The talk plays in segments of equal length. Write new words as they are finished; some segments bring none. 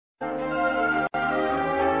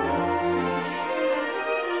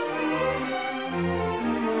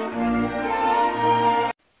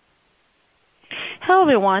Hello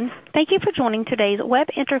everyone. Thank you for joining today's Web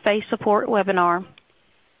Interface Support webinar.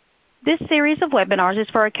 This series of webinars is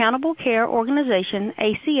for accountable care organizations,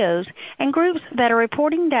 ACOs, and groups that are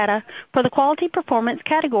reporting data for the quality performance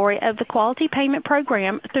category of the Quality Payment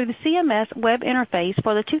Program through the CMS web interface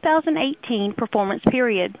for the 2018 performance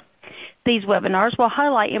period. These webinars will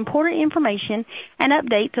highlight important information and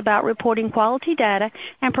updates about reporting quality data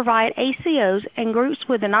and provide ACOs and groups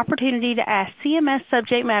with an opportunity to ask CMS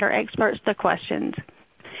subject matter experts the questions.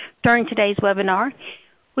 During today's webinar,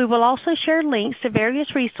 we will also share links to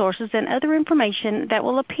various resources and other information that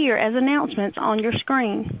will appear as announcements on your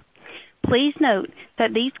screen. Please note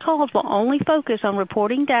that these calls will only focus on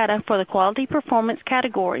reporting data for the quality performance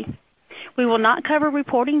category. We will not cover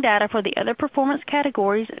reporting data for the other performance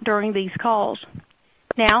categories during these calls.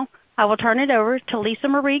 Now, I will turn it over to Lisa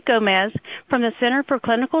Marie Gomez from the Center for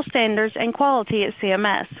Clinical Standards and Quality at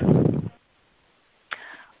CMS.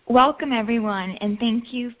 Welcome everyone, and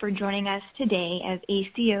thank you for joining us today as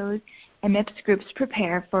ACOs and MIPS groups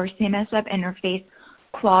prepare for CMS Web Interface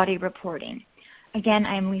Quality Reporting. Again,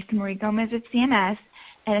 I am Lisa Marie Gomez with CMS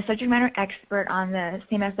and a subject matter expert on the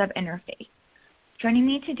CMS Web Interface. Joining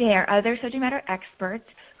me today are other subject matter experts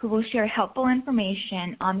who will share helpful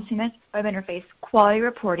information on the CMS Web Interface quality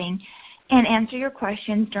reporting and answer your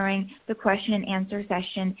questions during the question and answer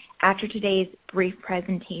session after today's brief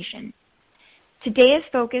presentation. Today is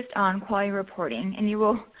focused on quality reporting, and you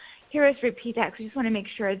will hear us repeat that because we just want to make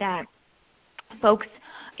sure that folks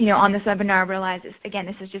on this webinar realize this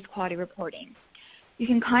is just quality reporting. You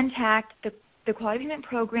can contact the Quality Payment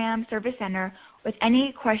Program Service Center with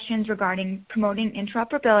any questions regarding promoting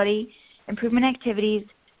interoperability, improvement activities,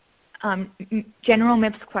 general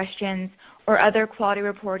MIPS questions, or other quality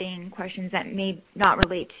reporting questions that may not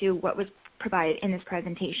relate to what was provided in this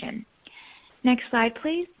presentation. Next slide,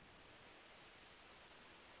 please.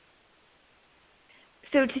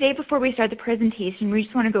 So today, before we start the presentation, we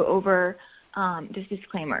just want to go over this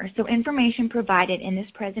disclaimer. So information provided in this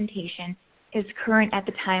presentation is current at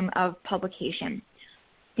the time of publication.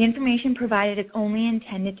 The information provided is only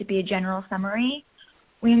intended to be a general summary.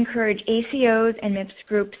 We encourage ACOs and MIPS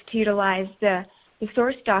groups to utilize the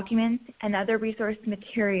source documents and other resource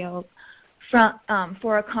materials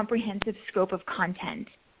for a comprehensive scope of content.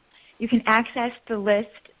 You can access the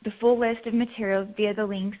full list of materials via the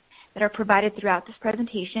links that are provided throughout this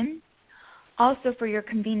presentation. Also, for your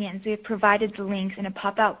convenience, we have provided the links in a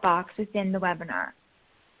pop-out box within the webinar.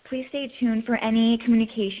 Please stay tuned for any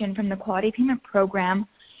communication from the Quality Payment Program,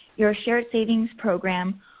 your Shared Savings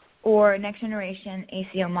Program, or Next Generation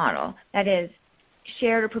ACO model that is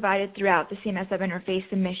shared or provided throughout the CMS Web Interface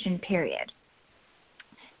submission period.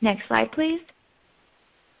 Next slide, please.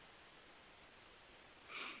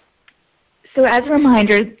 So as a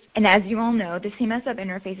reminder, and as you all know, the CMS Web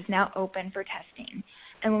Interface is now open for testing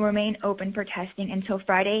and will remain open for testing until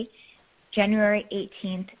Friday, January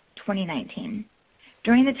 18th, 2019.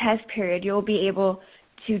 During the test period, you will be able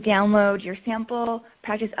to download your sample,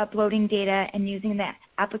 practice uploading data, and using the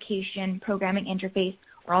application programming interface,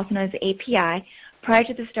 or also known as the API, prior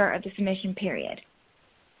to the start of the submission period.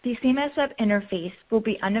 The CMS Web Interface will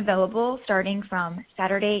be unavailable starting from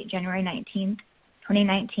Saturday, January 19th,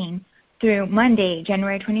 2019, through Monday,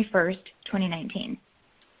 January 21st, 2019.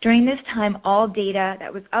 During this time, all data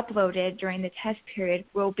that was uploaded during the test period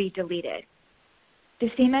will be deleted.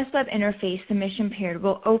 The CMS Web Interface submission period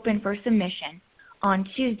will open for submission on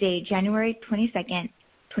Tuesday, January 22nd,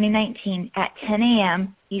 2019 at 10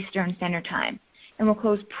 a.m. Eastern Standard Time and will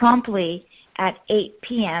close promptly at 8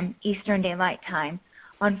 p.m. Eastern Daylight Time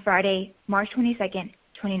on Friday, March 22nd,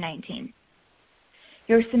 2019.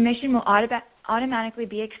 Your submission will automatically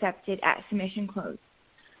be accepted at submission close.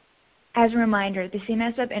 As a reminder, the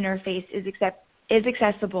CMS Web Interface is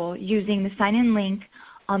accessible using the sign-in link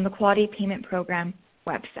on the Quality Payment Program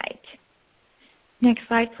website. Next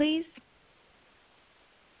slide, please.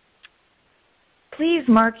 Please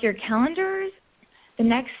mark your calendars. The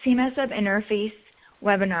next CMS Web Interface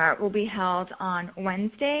webinar will be held on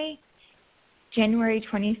Wednesday, January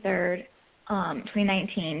 23rd,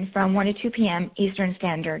 2019 from 1 to 2 p.m. Eastern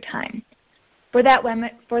Standard Time. For that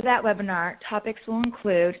webinar, topics will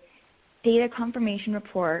include Data Confirmation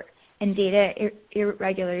Report and Data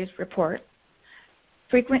Irregularities Report,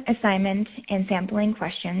 Frequent Assignment and Sampling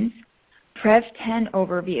Questions, Prev 10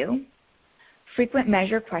 Overview, Frequent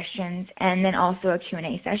Measure Questions, and then also a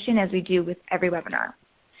Q&A session as we do with every webinar.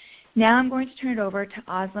 Now I'm going to turn it over to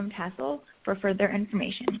Özlem Tassel for further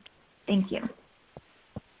information. Thank you.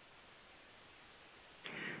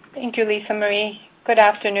 Thank you, Lisa Marie. Good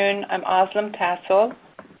afternoon. I'm Özlem Tassel.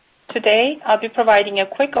 Today, I'll be providing a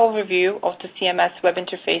quick overview of the CMS Web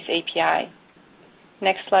Interface API.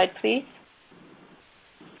 Next slide, please.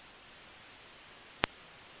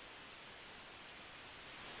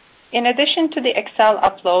 In addition to the Excel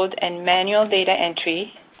upload and manual data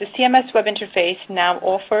entry, the CMS web interface now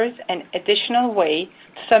offers an additional way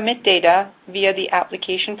to submit data via the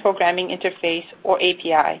Application Programming Interface, or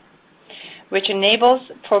API, which enables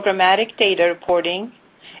programmatic data reporting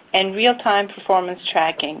and real-time performance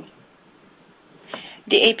tracking.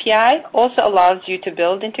 The API also allows you to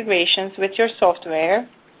build integrations with your software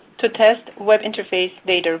to test web interface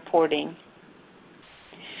data reporting.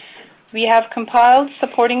 We have compiled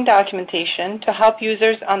supporting documentation to help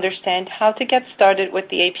users understand how to get started with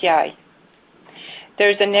the API. There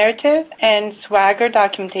is a narrative and Swagger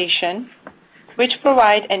documentation which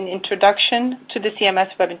provide an introduction to the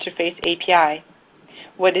CMS Web Interface API,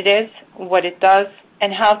 what it is, what it does,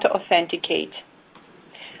 and how to authenticate.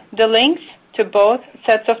 The links to both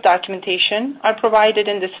sets of documentation are provided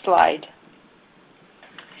in this slide.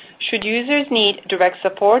 Should users need direct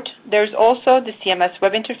support, there is also the CMS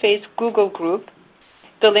Web Interface Google group,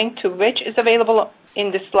 the link to which is available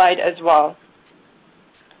in this slide as well.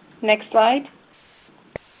 Next slide.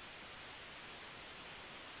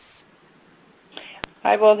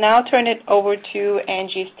 I will now turn it over to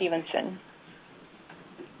Angie Stevenson.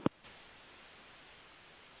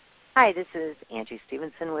 Hi, this is Angie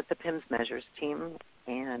Stevenson with the PIMS Measures team,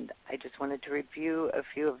 and I just wanted to review a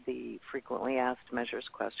few of the frequently asked measures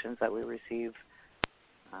questions that we receive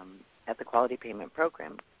at the Quality Payment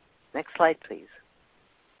Program. Next slide, please.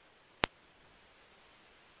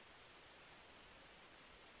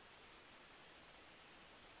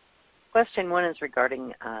 Question 1 is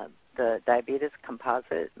regarding the diabetes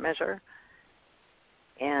composite measure.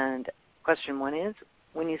 And question 1 is,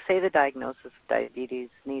 when you say the diagnosis of diabetes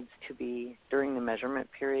needs to be during the measurement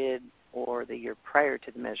period or the year prior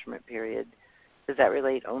to the measurement period, does that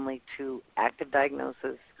relate only to active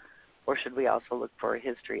diagnosis, or should we also look for a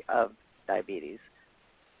history of diabetes?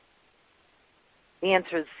 The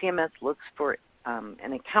answer is CMS looks for an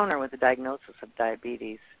encounter with a diagnosis of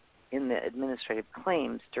diabetes in the administrative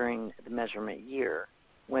claims during the measurement year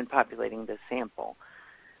when populating the sample.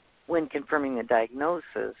 When confirming the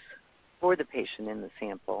diagnosis for the patient in the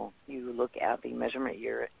sample, you look at the measurement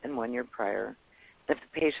year and 1 year prior. If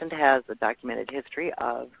the patient has a documented history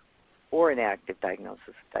of or an active diagnosis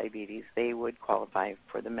of diabetes, they would qualify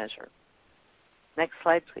for the measure. Next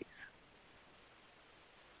slide, please.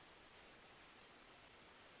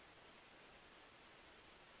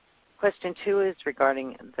 Question 2 is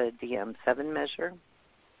regarding the DM7 measure.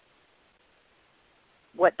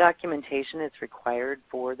 What documentation is required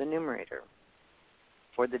for the numerator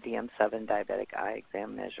for the DM7 diabetic eye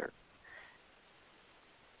exam measure?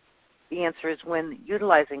 The answer is when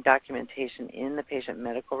utilizing documentation in the patient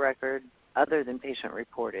medical record other than patient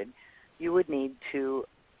reported, you would need to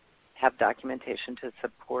have documentation to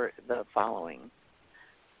support the following: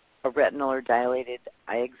 a retinal or dilated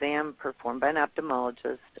eye exam performed by an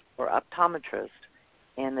ophthalmologist or optometrist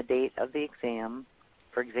and the date of the exam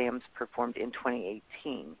for exams performed in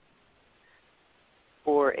 2018.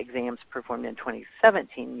 For exams performed in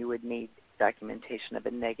 2017, you would need documentation of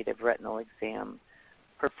a negative retinal exam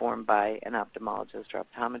performed by an ophthalmologist or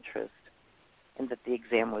optometrist, and that the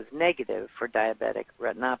exam was negative for diabetic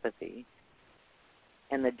retinopathy,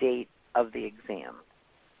 and the date of the exam.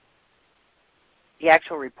 The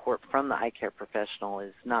actual report from the eye care professional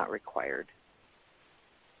is not required.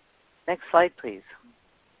 Next slide, please.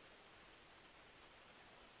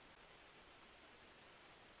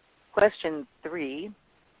 Question 3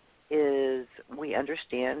 is, we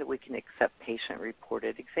understand we can accept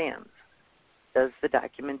patient-reported exams. Does the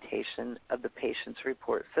documentation of the patient's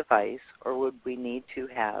report suffice, or would we need to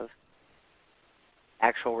have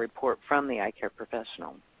actual report from the eye care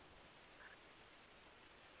professional?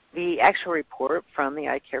 The actual report from the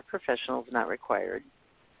eye care professional is not required.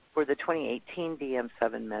 For the 2018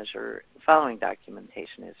 DM7 measure, the following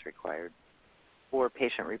documentation is required for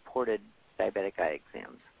patient-reported diabetic eye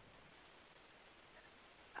exams.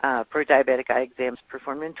 For diabetic eye exams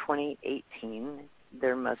performed in 2018,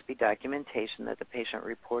 there must be documentation that the patient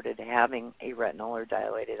reported having a retinal or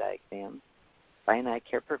dilated eye exam by an eye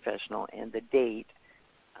care professional and the date,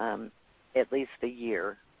 at least the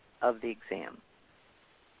year of the exam.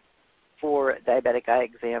 For diabetic eye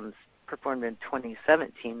exams performed in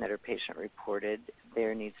 2017 that are patient reported,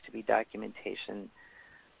 there needs to be documentation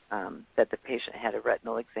that the patient had a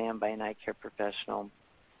retinal exam by an eye care professional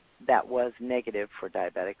that was negative for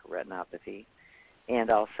diabetic retinopathy,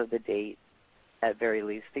 and also the date, at very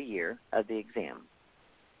least the year, of the exam.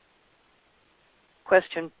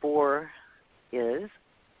 Question 4 is,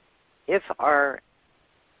 if our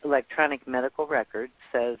electronic medical record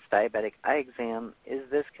says diabetic eye exam, is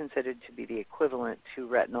this considered to be the equivalent to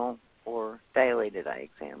retinal or dilated eye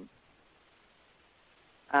exam?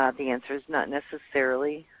 The answer is not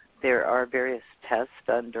necessarily. There are various tests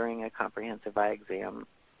done during a comprehensive eye exam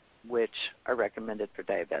which are recommended for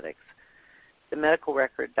diabetics. The medical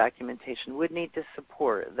record documentation would need to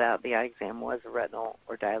support that the eye exam was a retinal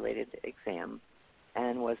or dilated exam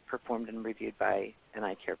and was performed and reviewed by an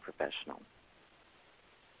eye care professional.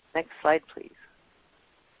 Next slide, please.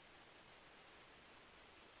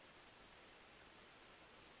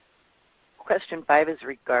 Question 5 is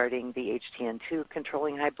regarding the HTN2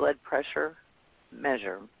 controlling high blood pressure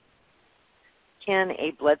measure. Can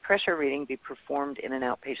a blood pressure reading be performed in an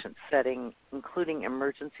outpatient setting, including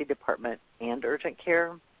emergency department and urgent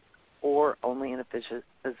care, or only in a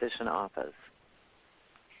physician office?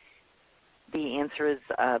 The answer is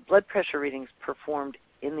blood pressure readings performed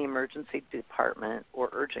in the emergency department or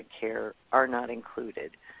urgent care are not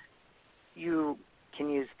included. You can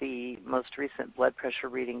use the most recent blood pressure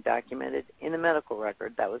reading documented in a medical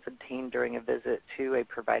record that was obtained during a visit to a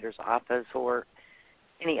provider's office or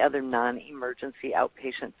any other non-emergency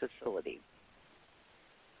outpatient facility.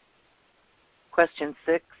 Question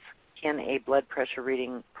 6, can a blood pressure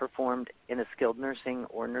reading performed in a skilled nursing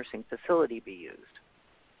or nursing facility be used?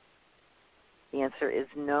 The answer is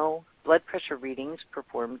no. Blood pressure readings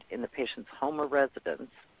performed in the patient's home or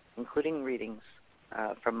residence, including readings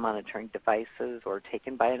from monitoring devices or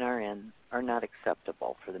taken by an RN, are not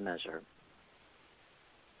acceptable for the measure.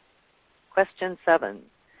 Question 7,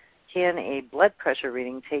 can a blood pressure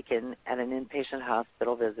reading taken at an inpatient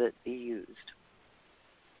hospital visit be used?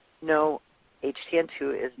 No,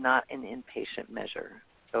 HTN2 is not an inpatient measure.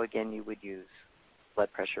 So again, you would use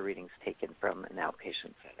blood pressure readings taken from an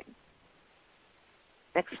outpatient setting.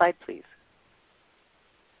 Next slide, please.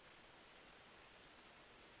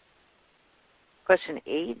 Question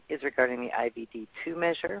 8 is regarding the IVD2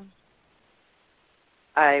 measure.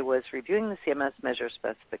 I was reviewing the CMS measure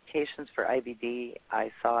specifications for IVD.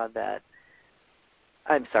 I saw that,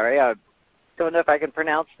 I'm sorry, I don't know if I can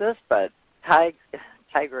pronounce this, but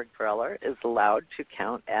ticagrelor is allowed to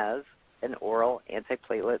count as an oral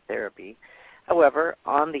antiplatelet therapy. However,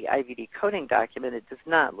 on the IVD coding document, it does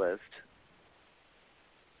not list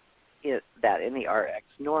that in the RX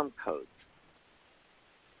norm codes.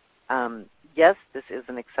 Yes, this is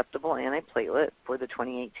an acceptable antiplatelet for the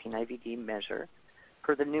 2018 IVD measure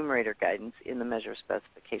per the numerator guidance in the measure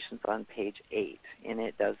specifications on page 8, and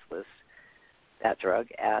it does list that drug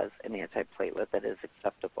as an antiplatelet that is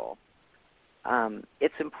acceptable.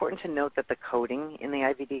 It's important to note that the coding in the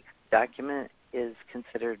IVD document is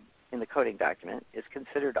considered,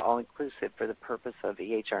 all-inclusive for the purpose of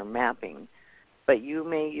EHR mapping, but you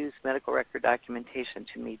may use medical record documentation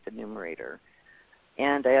to meet the numerator.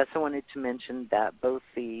 And I also wanted to mention that both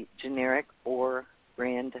the generic or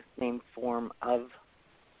brand name form of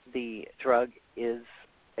the drug is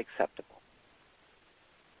acceptable.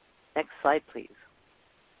 Next slide, please.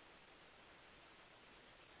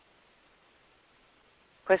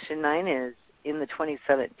 Question 9 is, in the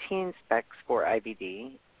 2017 specs for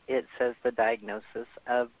IVD, it says the diagnosis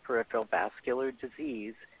of peripheral vascular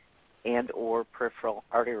disease and or peripheral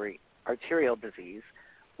arterial disease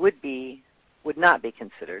would not be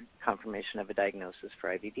considered confirmation of a diagnosis for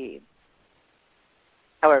IVD.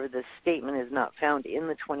 However, this statement is not found in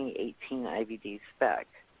the 2018 IVD spec.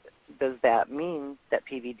 Does that mean that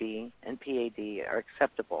PVD and PAD are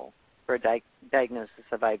acceptable for a diagnosis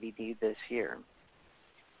of IVD this year?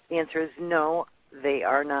 The answer is no, they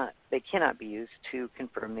are not. They cannot be used to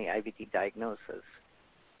confirm the IVD diagnosis.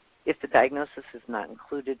 If the diagnosis is not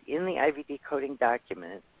included in the IVD coding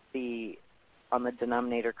document, on the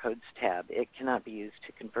denominator codes tab, it cannot be used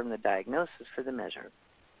to confirm the diagnosis for the measure.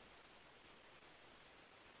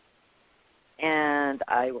 And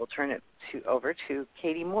I will turn it over to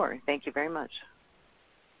Katie Moore. Thank you very much.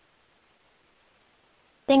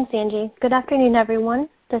 Thanks, Angie. Good afternoon, everyone.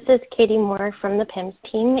 This is Katie Moore from the PIMS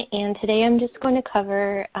team, and today I'm just going to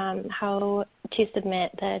cover how to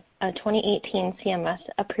submit the 2018 CMS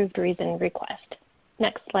approved reason request.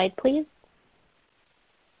 Next slide, please.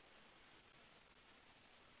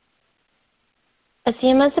 A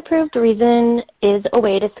CMS approved reason is a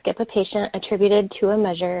way to skip a patient attributed to a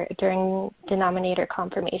measure during denominator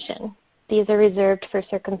confirmation. These are reserved for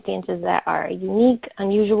circumstances that are unique,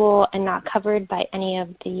 unusual, and not covered by any of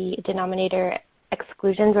the denominator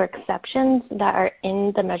exclusions or exceptions that are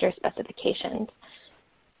in the measure specifications.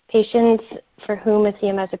 Patients for whom a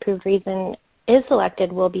CMS approved reason is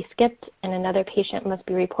selected will be skipped, and another patient must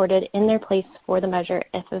be reported in their place for the measure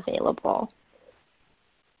if available.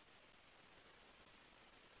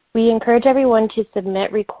 We encourage everyone to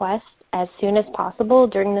submit requests as soon as possible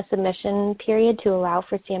during the submission period to allow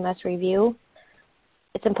for CMS review.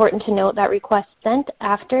 It's important to note that requests sent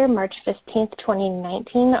after March 15,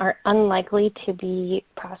 2019 are unlikely to be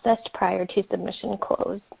processed prior to submission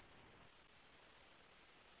close.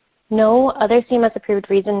 No other CMS-approved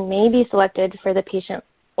reason may be selected for the patient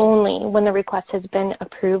only when the request has been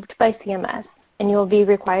approved by CMS, and you will be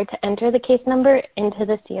required to enter the case number into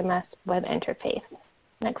the CMS web interface.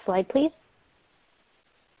 Next slide, please.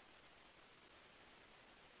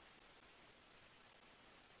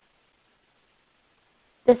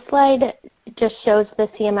 This slide just shows the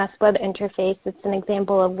CMS web interface. It's an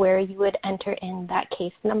example of where you would enter in that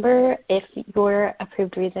case number if your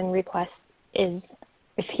approved reason request is,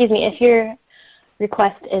 if your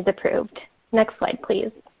request is approved. Next slide,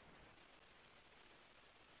 please.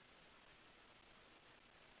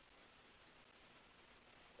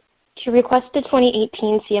 To request a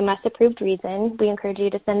 2018 CMS approved reason, we encourage you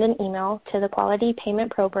to send an email to the Quality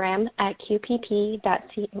Payment Program at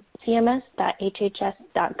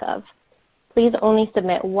qpp.cms.hhs.gov. Please only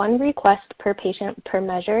submit one request per patient per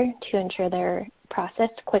measure to ensure they're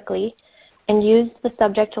processed quickly, and use the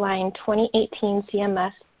subject line 2018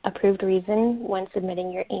 CMS approved reason when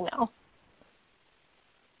submitting your email.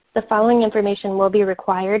 The following information will be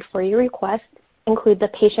required for your request: include the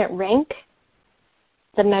patient rank,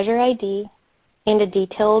 the measure ID, and a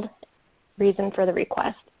detailed reason for the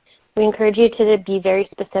request. We encourage you to be very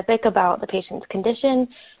specific about the patient's condition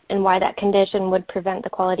and why that condition would prevent the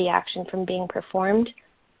quality action from being performed.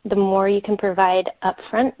 The more you can provide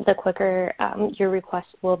upfront, the quicker your request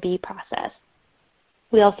will be processed.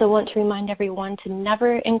 We also want to remind everyone to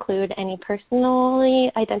never include any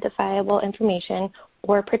personally identifiable information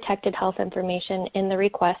or protected health information in the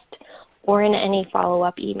request or in any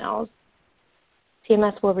follow-up emails.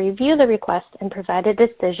 CMS will review the request and provide a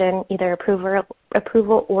decision, either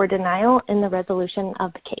approval or denial, in the resolution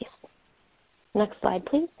of the case. Next slide,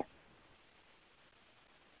 please.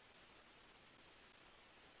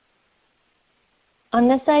 On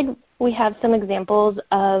this side, we have some examples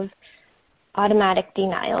of automatic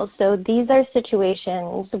denials. So these are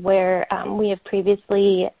situations where we have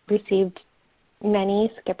previously received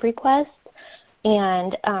many skip requests,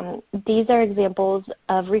 and these are examples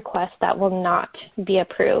of requests that will not be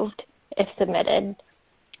approved if submitted.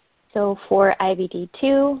 So for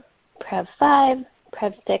IVD2, PREV5,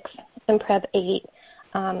 PREV6, and PREV8,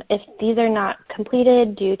 if these are not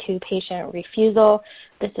completed due to patient refusal,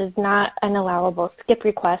 this is not an allowable skip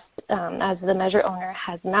request, as the measure owner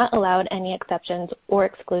has not allowed any exceptions or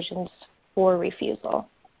exclusions for refusal.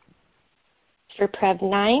 For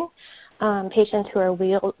PREV9, patients who are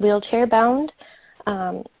wheelchair bound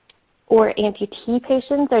or amputee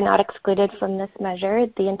patients are not excluded from this measure.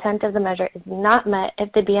 The intent of the measure is not met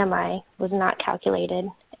if the BMI was not calculated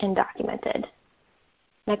and documented.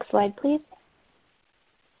 Next slide, please.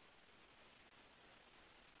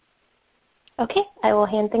 Okay, I will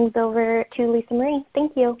hand things over to Lisa Marie.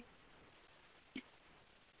 Thank you.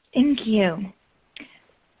 Thank you.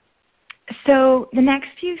 So the next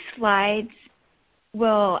few slides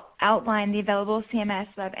will outline the available CMS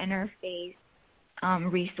web interface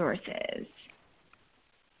resources.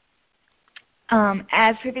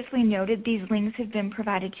 As previously noted, these links have been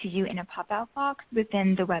provided to you in a pop-out box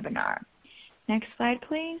within the webinar. Next slide,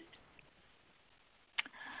 please.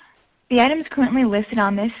 The items currently listed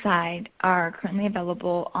on this slide are currently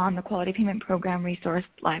available on the Quality Payment Program Resource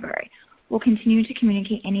Library. We'll continue to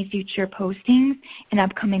communicate any future postings and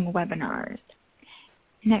upcoming webinars.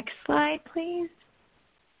 Next slide, please.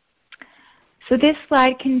 So this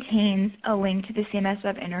slide contains a link to the CMS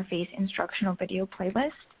Web Interface instructional video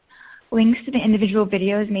playlist. Links to the individual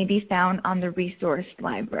videos may be found on the resource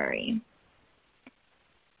library.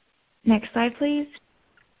 Next slide, please.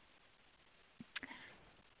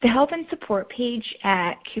 The help and support page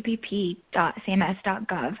at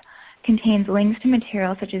qpp.cms.gov contains links to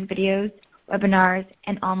materials such as videos, webinars,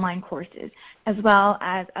 and online courses, as well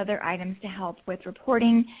as other items to help with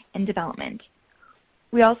reporting and development.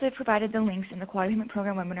 We also provided the links in the Quality Payment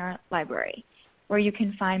Program webinar library, where you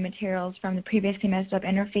can find materials from the previous CMS Web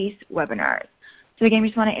Interface webinars. So again, we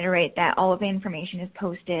just want to iterate that all of the information is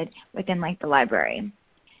posted within the library.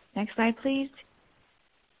 Next slide, please.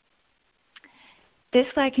 This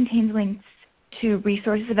slide contains links to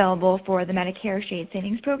resources available for the Medicare Shared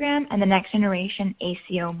Savings Program and the Next Generation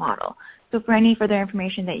ACO model. So for any further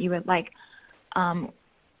information that you would like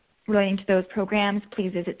relating to those programs,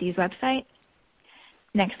 please visit these websites.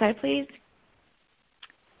 Next slide, please.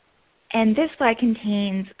 And this slide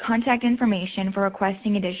contains contact information for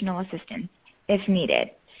requesting additional assistance if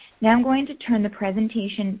needed. Now I'm going to turn the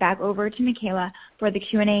presentation back over to Michaela for the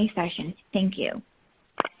Q&A session. Thank you.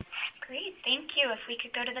 Great, thank you. If we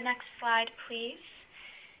could go to the next slide, please.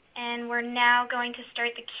 And we're now going to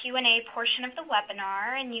start the Q&A portion of the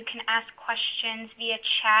webinar, and you can ask questions via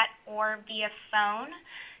chat or via phone.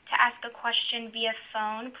 To ask a question via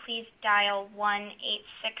phone, please dial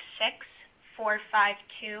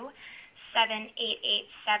 1-866-452-7887,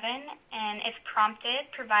 and if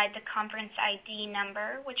prompted, provide the conference ID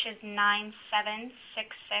number, which is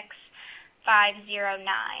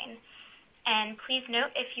 9766509. And please note,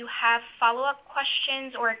 if you have follow-up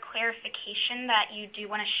questions or a clarification that you do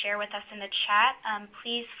want to share with us in the chat,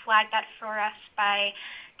 please flag that for us by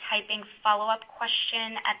typing follow-up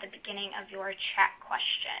question at the beginning of your chat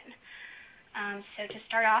question. So to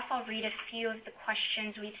start off, I'll read a few of the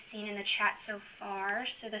questions we've seen in the chat so far.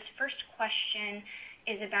 So this first question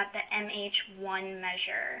is about the MH1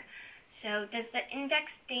 measure. So does the index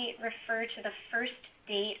date refer to the first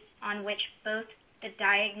date on which both the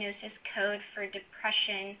diagnosis code for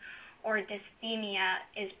depression or dysthymia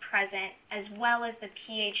is present, as well as the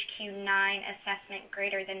PHQ-9 assessment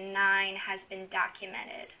greater than 9 has been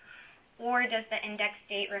documented? Or does the index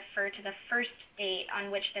date refer to the first date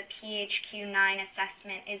on which the PHQ-9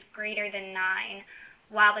 assessment is greater than 9,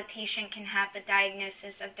 while the patient can have the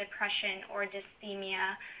diagnosis of depression or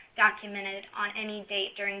dysthymia documented on any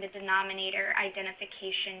date during the denominator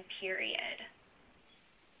identification period?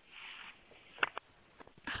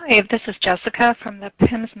 Hi, this is Jessica from the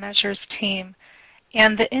PIMS Measures team,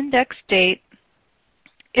 and the index date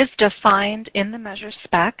is defined in the measure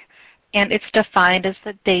spec, and it's defined as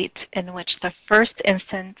the date in which the first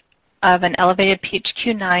instance of an elevated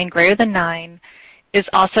PHQ-9 greater than 9 is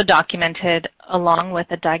also documented, along with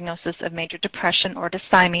a diagnosis of major depression or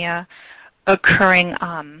dysthymia occurring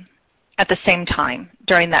at the same time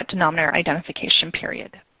during that denominator identification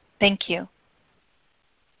period. Thank you.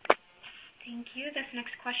 Thank you. This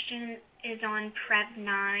next question is on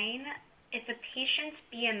PREV-9. If a patient's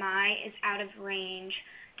BMI is out of range,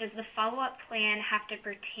 does the follow-up plan have to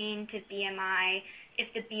pertain to BMI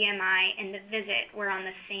if the BMI and the visit were on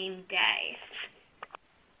the same day?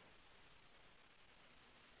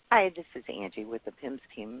 Hi, this is Angie with the PIMS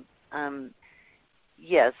team.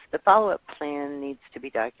 Yes, the follow-up plan needs to be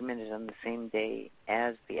documented on the same day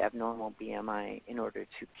as the abnormal BMI in order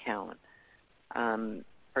to count.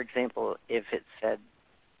 For example, if it said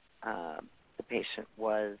the patient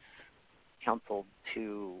was counseled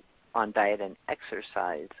on diet and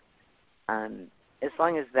exercise, as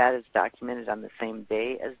long as that is documented on the same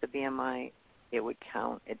day as the BMI, it would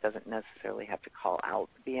count. It doesn't necessarily have to call out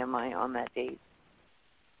the BMI on that date.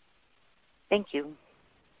 Thank you.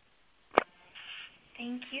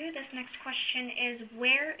 Thank you. This next question is,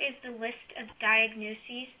 where is the list of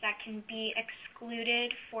diagnoses that can be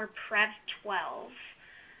excluded for PREV-12?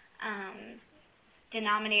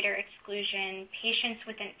 Denominator exclusion, patients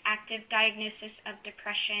with an active diagnosis of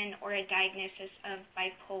depression or a diagnosis of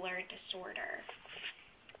bipolar disorder.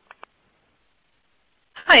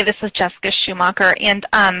 Hi, this is Jessica Schumacher, and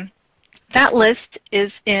that list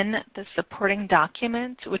is in the supporting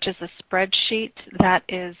document, which is a spreadsheet that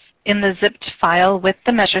is in the zipped file with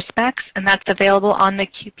the measure specs, and that's available on the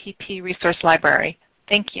QPP resource library.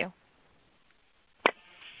 Thank you.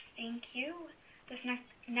 Thank you. This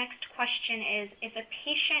next question is, if a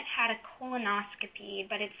patient had a colonoscopy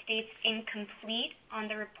but it states incomplete on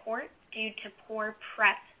the report due to poor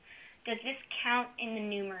prep, does this count in the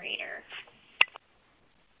numerator?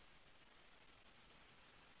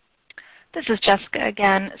 This is Jessica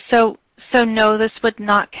again. So no, this would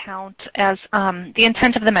not count, as the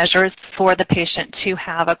intent of the measure is for the patient to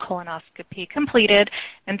have a colonoscopy completed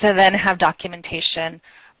and to then have documentation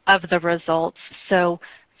of the results. So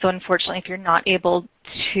unfortunately, if you're not able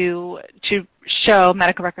to show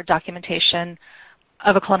medical record documentation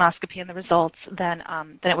of a colonoscopy and the results, then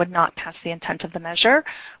it would not pass the intent of the measure.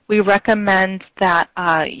 We recommend that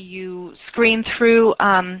you screen through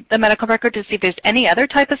the medical record to see if there's any other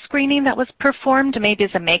type of screening that was performed, maybe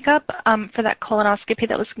as a makeup for that colonoscopy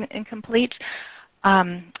that was incomplete.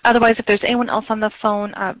 Otherwise, if there's anyone else on the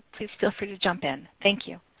phone, please feel free to jump in. Thank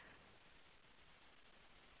you.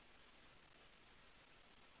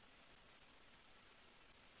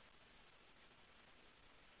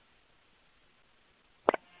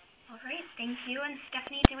 Thank you. And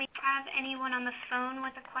Stephanie, do we have anyone on the phone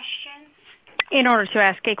with a question? In order to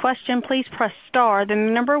ask a question, please press star, then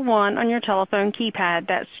the number 1 on your telephone keypad.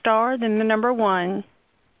 That's star, then the number 1.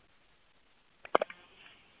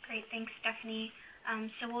 Great. Thanks, Stephanie.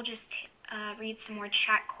 So we'll just read some more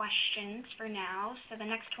chat questions for now. So the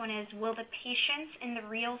next one is, will the patients in the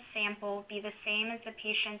real sample be the same as the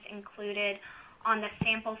patients included on the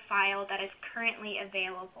sample file that is currently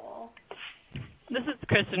available? This is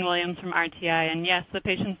Kristen Williams from RTI, and yes, the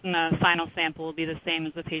patients in the final sample will be the same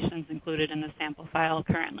as the patients included in the sample file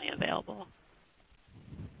currently available.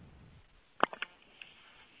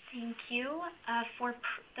 Thank you. For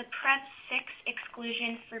the PREP 6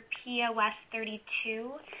 exclusion for POS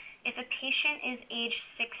 32, if a patient is age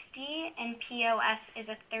 60 and POS is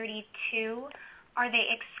a 32, are they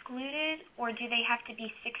excluded, or do they have to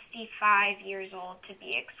be 65 years old to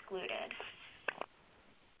be excluded?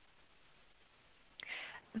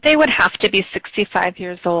 They would have to be 65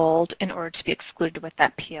 years old in order to be excluded with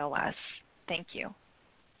that POS. Thank you.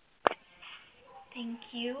 Thank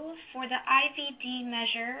you. For the IVD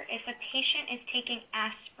measure, if a patient is taking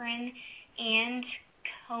aspirin and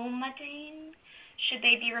Coumadin, should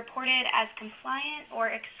they be reported as compliant or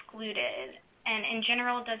excluded? And in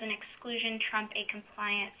general, does an exclusion trump a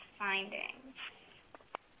compliance finding?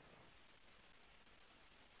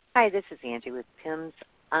 Hi, this is Angie with PIMS.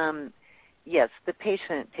 Yes, the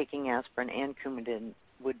patient taking aspirin and Coumadin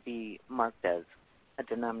would be marked as a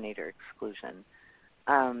denominator exclusion.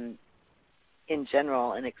 In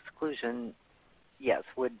general, an exclusion, yes,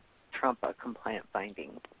 would trump a compliant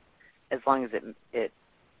finding as long as it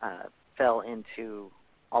fell into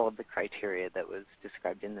all of the criteria that was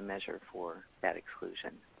described in the measure for that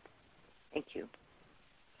exclusion. Thank you.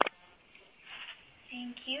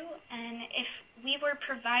 Thank you. And if we were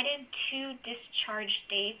provided 2 discharge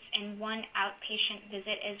dates and 1 outpatient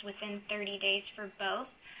visit is within 30 days for both,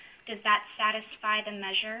 does that satisfy the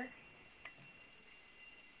measure?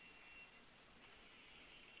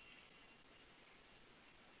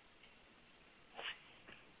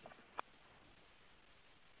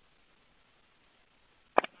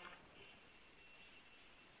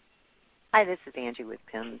 Hi, this is Angie with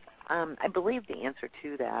PIMS. I believe the answer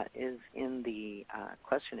to that is in the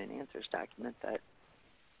question and answers document that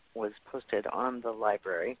was posted on the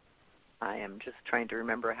library. I am just trying to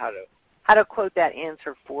remember how to quote that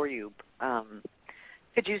answer for you.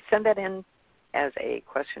 Could you send that in as a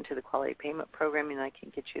question to the Quality Payment Program, and I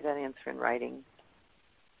can get you that answer in writing?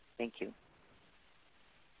 Thank you.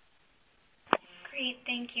 Great,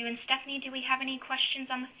 thank you. And Stephanie, do we have any questions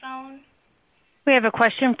on the phone? We have a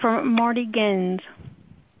question from Marty Gens.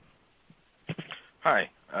 Hi,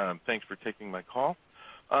 thanks for taking my call.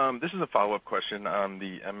 This is a follow-up question on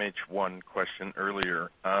the MH1 question earlier.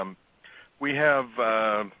 We have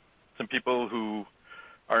some people who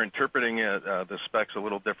are interpreting the specs a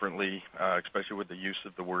little differently, especially with the use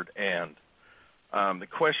of the word and. The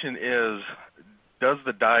question is, does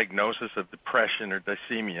the diagnosis of depression or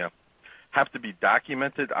dysthymia have to be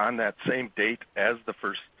documented on that same date as the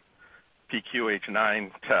first PQH9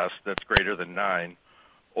 test that's greater than 9,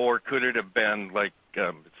 or could it have been, like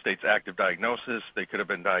it states, active diagnosis, they could have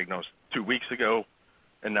been diagnosed 2 weeks ago,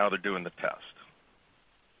 and now they're doing the test?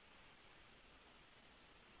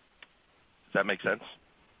 Does that make sense?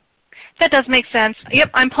 That does make sense.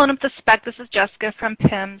 Yep, I'm pulling up the spec. This is Jessica from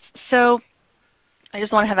PIMS. So I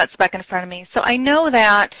just want to have that spec in front of me. So I know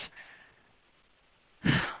that,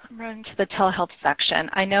 I'm running to the telehealth section.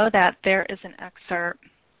 I know that there is an excerpt.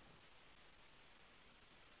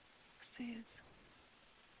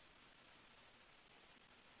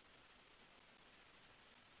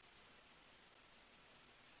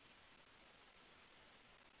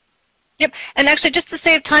 Yep, and actually just to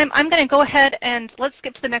save time, I'm going to go ahead and let's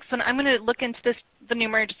skip to the next one. I'm going to look into the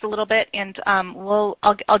numerator just a little bit, and I'll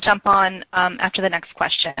jump on after the next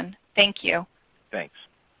question. Thank you. Thanks.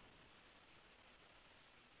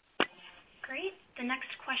 Great. The next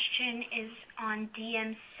question is on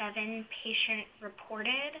DM7 patient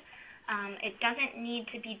reported. It doesn't need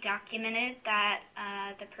to be documented that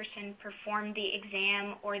the person performed the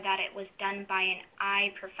exam or that it was done by an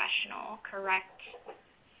eye professional, correct?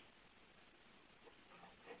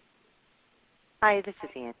 Hi, this is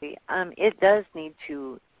Angie. It does need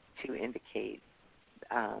to indicate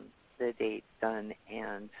the date done,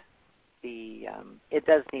 and it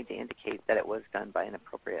does need to indicate that it was done by an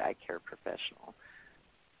appropriate eye care professional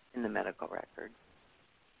in the medical record.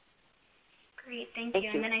 Great, thank you.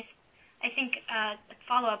 And then I think a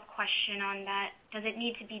follow-up question on that, does it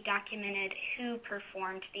need to be documented who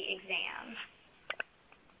performed the exam?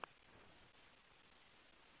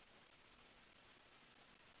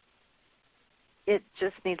 It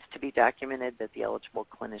just needs to be documented that the eligible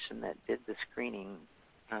clinician that did the screening,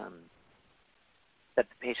 that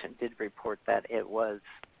the patient did report that it was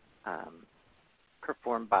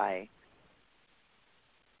performed by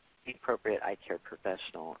the appropriate eye care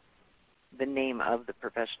professional the name of the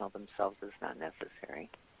professional themselves is not necessary.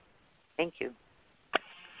 Thank you.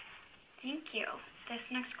 Thank you. This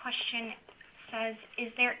next question says,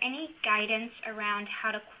 is there any guidance around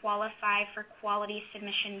how to qualify for quality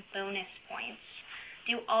submission bonus points?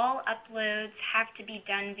 Do all uploads have to be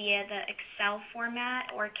done via the Excel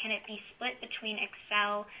format, or can it be split between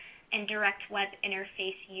Excel and direct web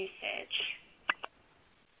interface usage?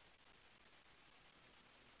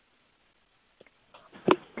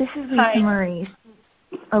 This is Lisa Marie.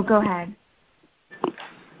 Oh, go ahead.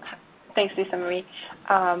 Thanks, Lisa Marie.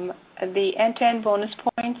 The end-to-end bonus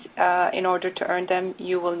points, in order to earn them,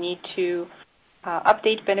 you will need to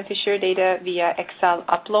update beneficiary data via Excel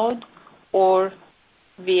upload or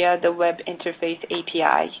via the web interface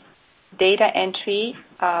API. Data entry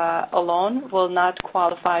alone will not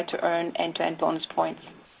qualify to earn end-to-end bonus points.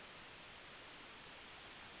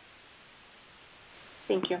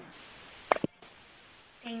 Thank you.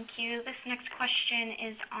 Thank you. This next question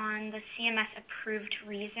is on the CMS approved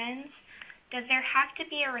reasons. Does there have to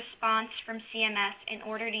be a response from CMS in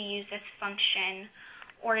order to use this function,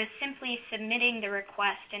 or is simply submitting the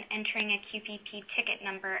request and entering a QPP ticket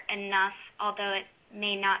number enough, although it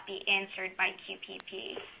may not be answered by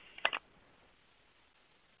QPP?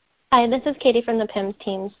 Hi, this is Katie from the PIMS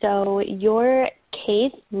team. So your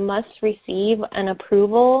case must receive an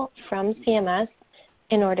approval from CMS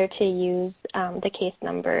in order to use the case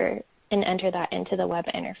number and enter that into the web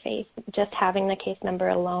interface. Just having the case number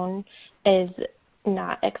alone is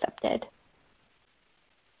not accepted.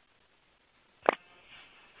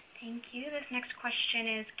 Thank you. This next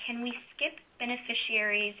question is, can we skip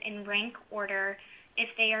beneficiaries in rank order if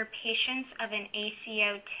they are patients of an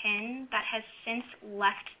ACO TIN that has since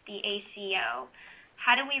left the ACO?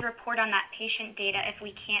 How do we report on that patient data if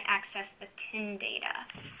we can't access the TIN data?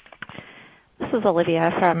 This is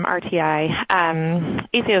Olivia from RTI.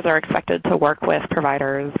 ACOs are expected to work with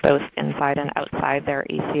providers both inside and outside their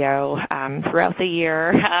ACO throughout the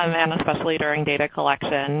year, and especially during data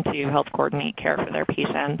collection to help coordinate care for their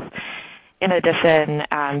patients. In addition,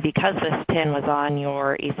 because this PIN was on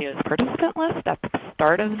your ACO's participant list at the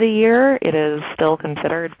start of the year, it is still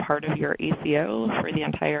considered part of your ACO for the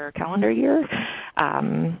entire calendar year.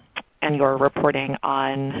 And you're reporting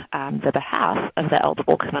on the behalf of the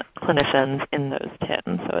eligible clinicians in those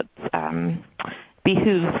TINs. So it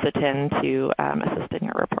behooves the TIN to assist in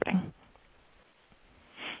your reporting.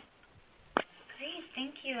 Great,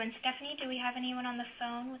 thank you. And Stephanie, do we have anyone on the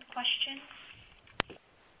phone with questions?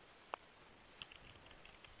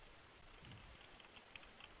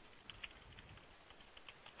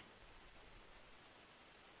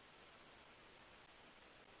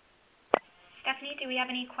 Stephanie, do we have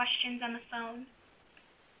any questions on the phone?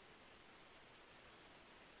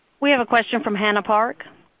 We have a question from Hannah Park.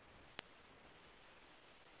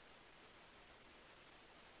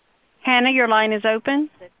 Hannah, your line is open.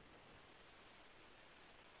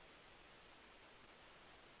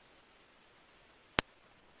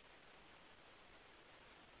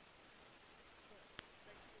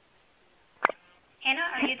 Hannah,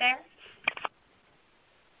 are you there?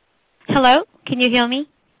 Hello, can you hear me?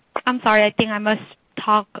 I'm sorry, I think I must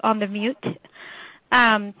talk on the mute.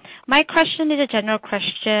 My question is a general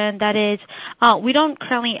question. That is, we don't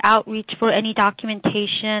currently outreach for any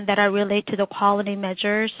documentation that are related to the quality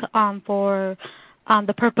measures for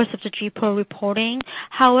the purpose of the GPRO reporting.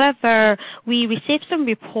 However, we received some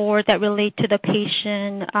reports that relate to the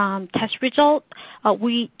patient test result,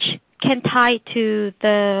 which can tie to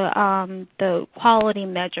the quality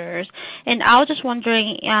measures. And I was just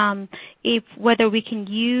wondering whether we can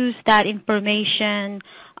use that information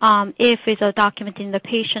if it's documenting the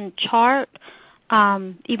patient chart,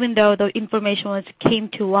 even though the information came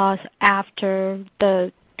to us after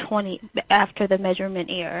the measurement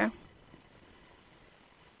year.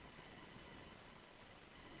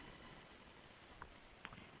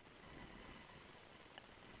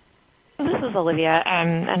 This is Olivia,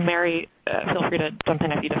 and Mary, feel free to jump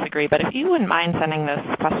in if you disagree, but if you wouldn't mind sending this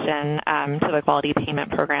question to the Quality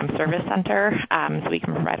Payment Program Service Center so we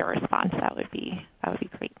can provide a response, that would be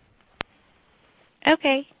great.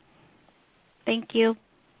 Okay. Thank you.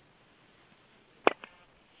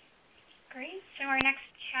 Great. So our next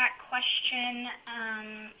chat question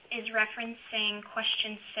is referencing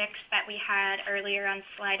question 6 that we had earlier on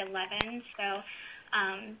slide 11. So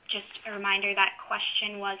just a reminder, that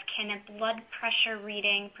question was, can a blood pressure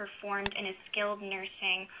reading performed in a skilled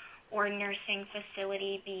nursing or nursing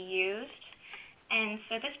facility be used? And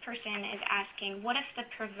so this person is asking, what if the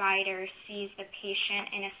provider sees the patient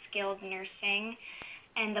in a skilled nursing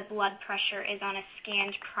and the blood pressure is on a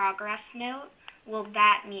scanned progress note? Will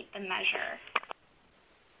that meet the measure?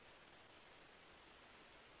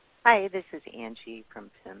 Hi, this is Angie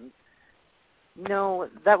from PIMS. No,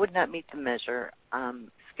 that would not meet the measure.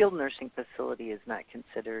 Skilled nursing facility is not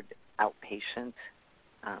considered outpatient,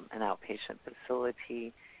 an outpatient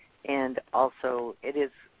facility. And also it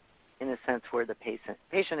is, in a sense, where the patient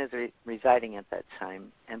is residing at that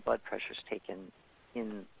time, and blood pressures taken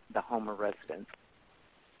in the home or residence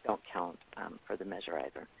don't count for the measure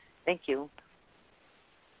either. Thank you.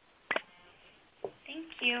 Thank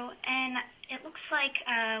you. And it looks like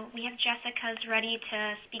we have Jessica's ready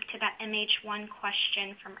to speak to that MH1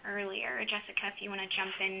 question from earlier. Jessica, if you want to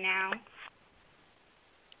jump in now.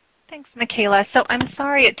 Thanks, Michaela. So I'm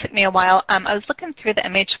sorry it took me a while. I was looking through the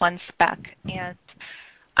MH1 spec, and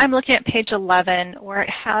I'm looking at page 11 where it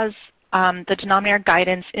has the denominator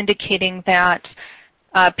guidance indicating that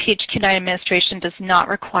PHQ-9 administration does not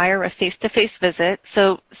require a face-to-face visit.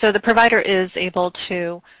 So the provider is able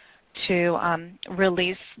to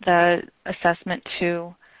release the assessment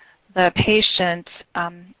to the patient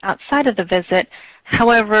outside of the visit.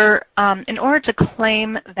 However, in order to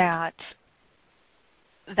claim that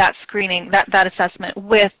screening, that assessment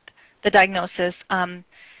with the diagnosis,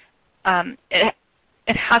 it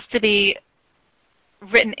has to be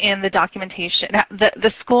written in the documentation.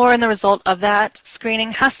 The score and the result of that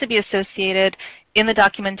screening has to be associated in the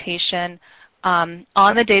documentation on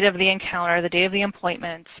the date of the encounter, the date of the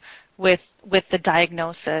appointment, with the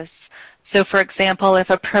diagnosis. So for example, if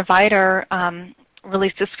a provider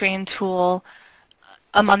released a screening tool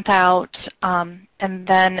a month out, and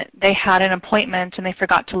then they had an appointment and they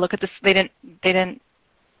forgot to look at this, they didn't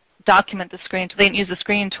document the screening tool, they didn't use the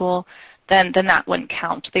screening tool, then that wouldn't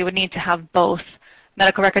count. They would need to have both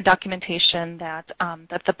medical record documentation that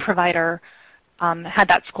the provider had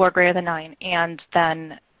that score greater than 9, and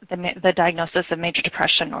then the diagnosis of major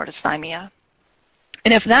depression or dysthymia.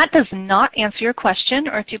 And if that does not answer your question,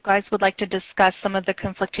 or if you guys would like to discuss some of the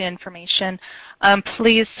conflicting information,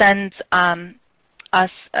 please send us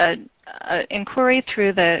an inquiry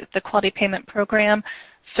through the Quality Payment Program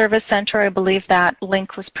Service Center. I believe that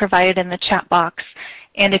link was provided in the chat box.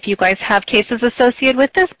 And if you guys have cases associated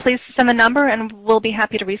with this, please send the number and we'll be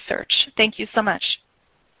happy to research. Thank you so much.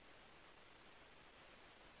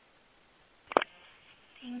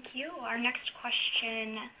 Thank you. Our next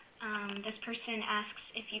question, this person asks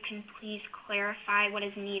if you can please clarify what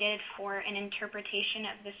is needed for an interpretation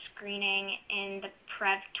of the screening in the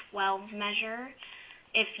PREV-12 measure,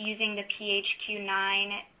 if using the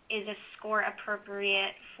PHQ-9 is a score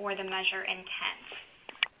appropriate for the measure intent.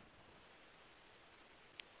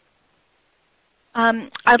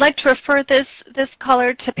 I'd like to refer this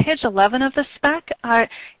caller to page 11 of the spec.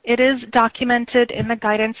 It is documented in the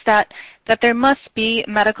guidance that there must be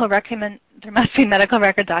medical record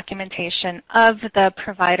documentation of the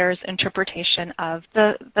provider's interpretation of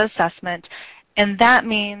the assessment, and that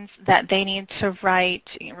means that they need to write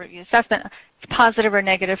review assessment. It's positive or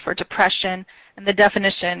negative for depression, and the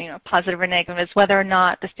definition, positive or negative, is whether or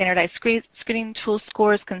not the standardized screening tool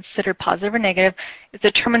score is considered positive or negative is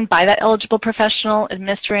determined by that eligible professional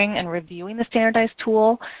administering and reviewing the standardized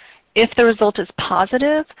tool. If the result is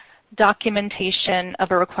positive, documentation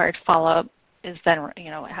of a required follow-up is then,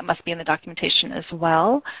 it must be in the documentation as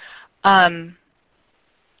well.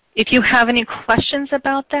 If you have any questions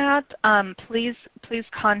about that, please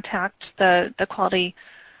contact the Quality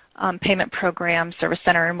Payment Program Service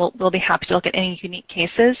Center, and we'll be happy to look at any unique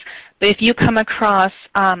cases. But if you come across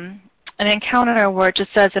an encounter where it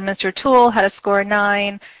just says administered tool had a score of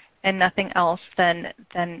 9 and nothing else, then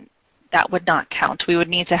that would not count. We would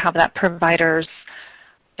need to have that provider's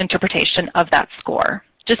interpretation of that score,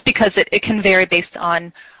 just because it can vary based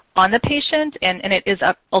on the patient, and it is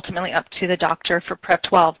ultimately up to the doctor for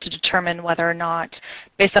PREV-12 to determine whether or not,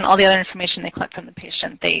 based on all the other information they collect from the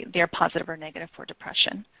patient, they are positive or negative for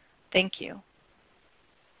depression. Thank you.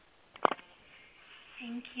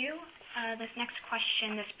 Thank you. This next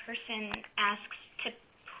question, this person asks to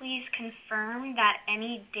please confirm that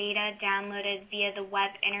any data downloaded via the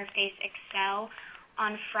web interface Excel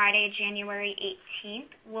on Friday, January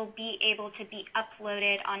 18th will be able to be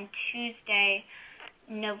uploaded on Tuesday,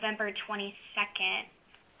 November 22nd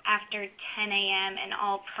after 10 a.m. and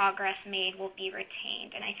all progress made will be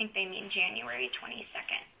retained. And I think they mean January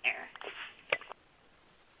 22nd there.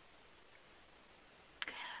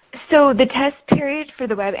 So the test period for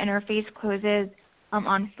the web interface closes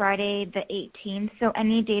on Friday the 18th, so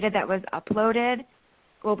any data that was uploaded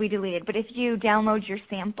will be deleted. But if you download your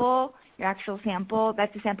sample, your actual sample,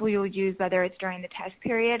 that's the sample you'll use whether it's during the test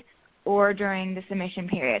period or during the submission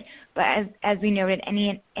period. But as we noted,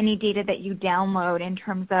 any data that you download in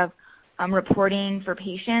terms of reporting for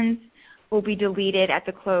patients will be deleted at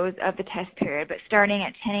the close of the test period. But starting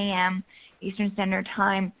at 10 a.m. Eastern Standard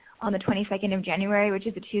Time on the 22nd of January, which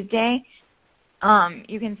is a Tuesday,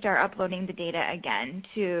 you can start uploading the data again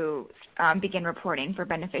to begin reporting for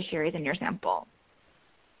beneficiaries in your sample.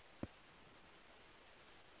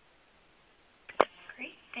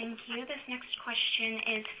 Great, thank you. This next question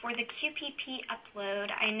is for the QPP upload.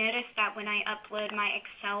 I noticed that when I upload my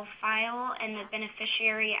Excel file and the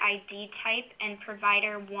beneficiary ID type and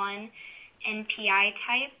provider 1 NPI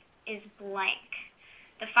type is blank.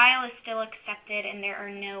 The file is still accepted and there are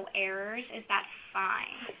no errors. Is that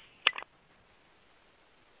fine?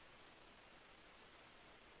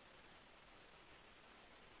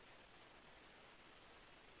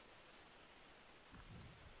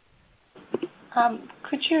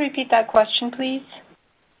 Could you repeat that question, please?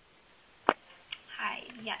 Hi,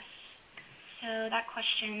 yes. So that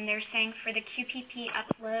question, they're saying for the QPP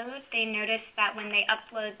upload, they noticed that when they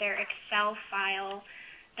upload their Excel file,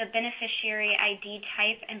 the beneficiary ID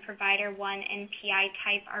type and provider 1 NPI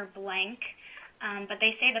type are blank, but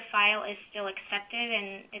they say the file is still accepted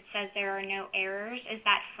and it says there are no errors. Is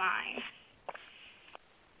that fine?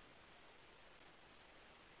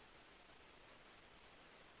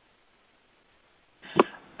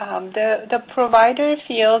 The provider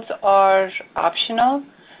fields are optional.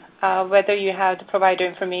 Whether you have the provider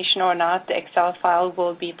information or not, the Excel file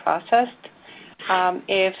will be processed.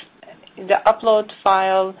 If the upload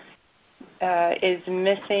file is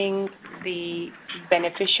missing the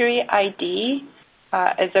beneficiary ID,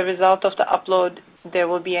 as a result of the upload, there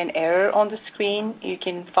will be an error on the screen. You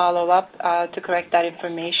can follow up to correct that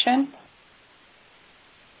information.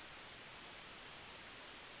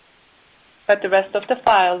 But the rest of the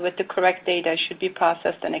file with the correct data should be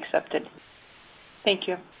processed and accepted. Thank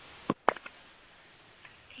you.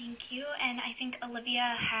 Thank you. And I think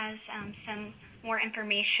Olivia has some more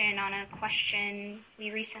information on a question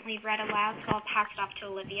we recently read aloud, so I'll pass it off to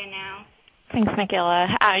Olivia now. Thanks,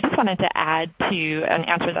 Michaela. I just wanted to add to an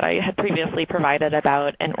answer that I had previously provided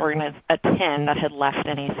about a TIN that had left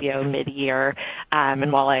an ACO mid-year.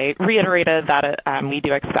 And while I reiterated that we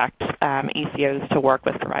do expect ACOs to work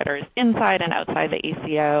with providers inside and outside the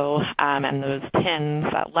ACO, and those TINs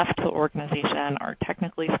that left the organization are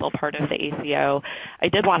technically still part of the ACO, I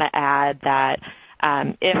did want to add that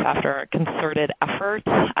if after a concerted effort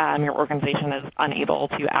your organization is unable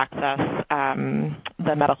to access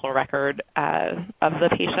the medical record of the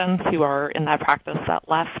patients who are in that practice that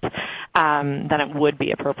left, then it would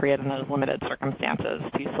be appropriate in those limited circumstances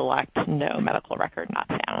to select no medical record not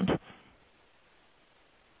found.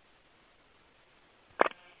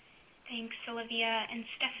 Thanks, Olivia. And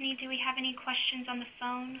Stephanie, do we have any questions on the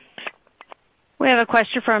phone? We have a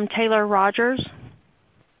question from Taylor Rogers.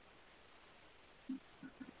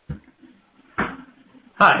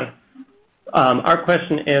 Hi. Our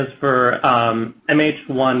question is for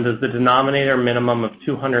MH1, does the denominator minimum of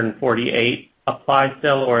 248 apply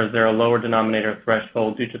still, or is there a lower denominator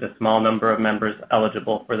threshold due to the small number of members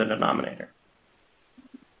eligible for the denominator?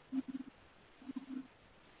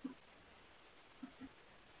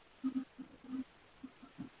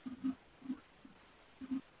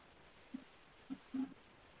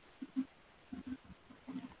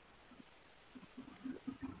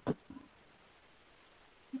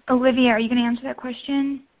 Olivia, are you going to answer that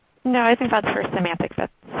question? No, I think that's for semantic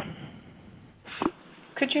fits.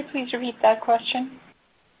 Could you please repeat that question?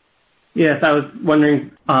 Yes, I was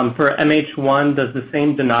wondering, for MH1, does the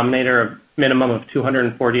same denominator of minimum of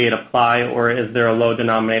 248 apply, or is there a low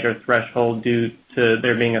denominator threshold due to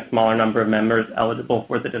there being a smaller number of members eligible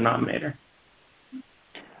for the denominator?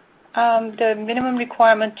 The minimum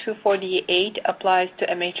requirement 248 applies to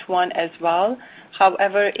MH1 as well.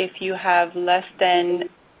 However, if you have less than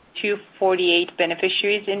 248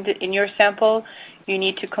 beneficiaries in your sample, you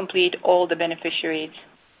need to complete all the beneficiaries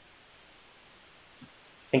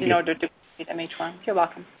in order to complete MH1. You're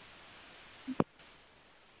welcome.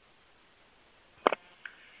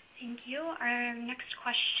 Thank you. Our next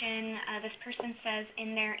question, this person says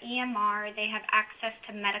in their EMR they have access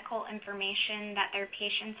to medical information that their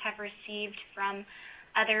patients have received from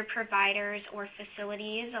other providers or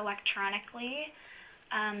facilities electronically.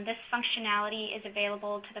 This functionality is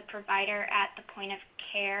available to the provider at the point of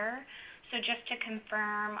care. So just to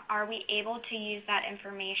confirm, are we able to use that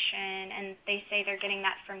information? And they say they're getting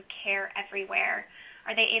that from Care Everywhere.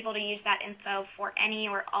 Are they able to use that info for any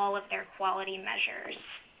or all of their quality measures?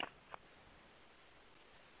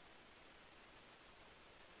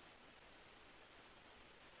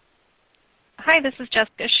 Hi, this is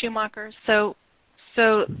Jessica Schumacher. So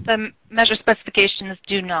the measure specifications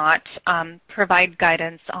do not provide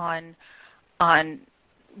guidance on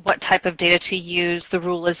what type of data to use. The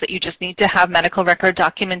rule is that you just need to have medical record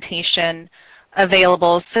documentation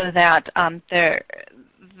available so that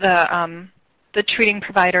the treating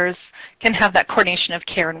providers can have that coordination of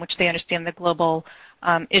care in which they understand the global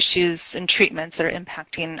issues and treatments that are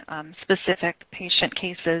impacting specific patient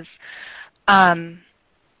cases.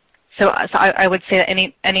 So I would say that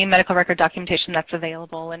any medical record documentation that's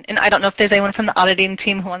available, and I don't know if there's anyone from the auditing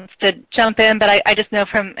team who wants to jump in, but I just know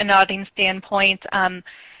from an auditing standpoint,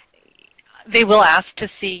 they will ask to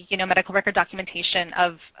see medical record documentation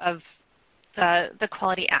of the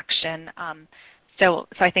quality action. So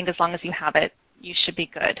I think as long as you have it, you should be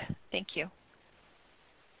good. Thank you.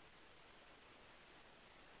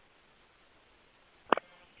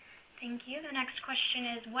 Thank you. The next question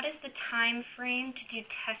is, what is the time frame to do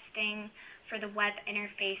testing for the web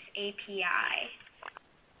interface API?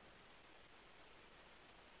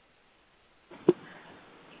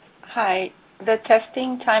 Hi. The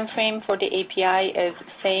testing time frame for the API is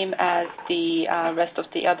same as the rest of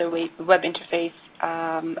the other web interface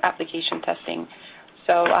application testing.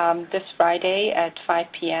 So this Friday at 5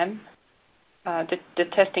 p.m., the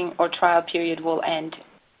testing or trial period will end.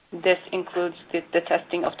 This includes the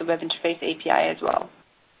testing of the web interface API as well.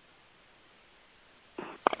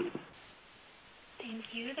 Thank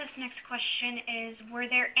you. This next question is, were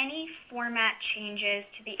there any format changes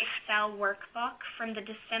to the Excel workbook from the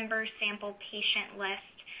December sample patient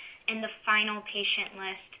list and the final patient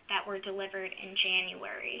list that were delivered in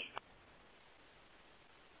January?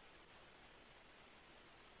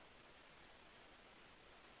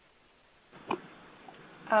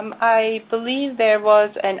 I believe there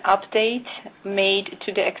was an update made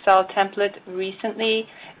to the Excel template recently,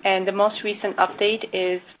 and the most recent update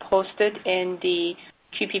is posted in the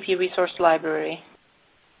QPP resource library.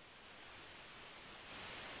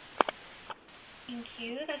 Thank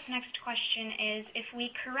you. This next question is, if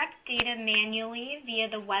we correct data manually via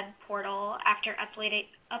the web portal after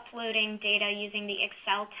uploading data using the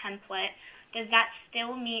Excel template, does that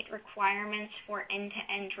still meet requirements for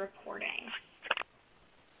end-to-end reporting?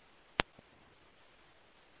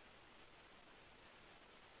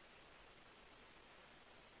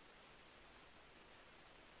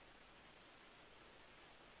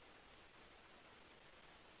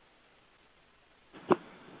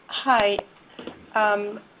 Hi.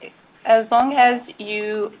 As long as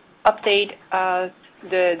you update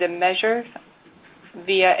the measure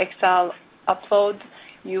via Excel upload,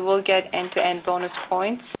 you will get end-to-end bonus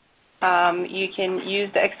points. You can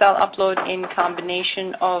use the Excel upload in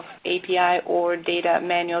combination of API or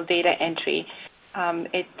manual data entry.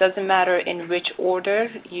 It doesn't matter in which order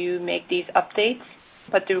you make these updates,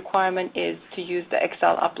 but the requirement is to use the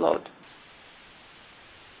Excel upload.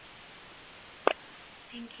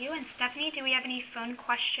 Thank you. And Stephanie, do we have any phone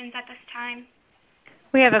questions at this time?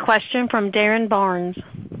 We have a question from Darren Barnes.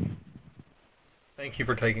 Thank you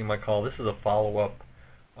for taking my call. This is a follow-up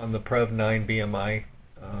on the PREV-9 BMI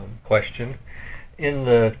question. In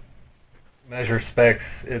the measure specs,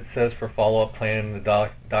 it says for follow-up plan, the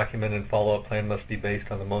documented follow-up plan must be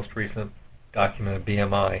based on the most recent documented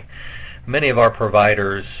BMI. Many of our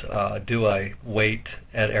providers do a weight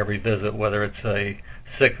at every visit, whether it's a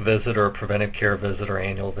sick visit or a preventive care visit or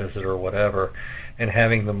annual visit or whatever, and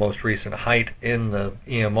having the most recent height in the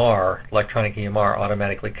EMR, electronic EMR,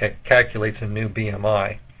 automatically calculates a new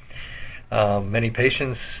BMI. Many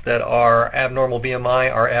patients that are abnormal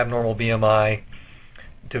BMI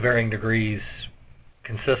to varying degrees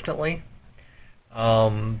consistently.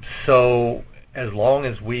 So as long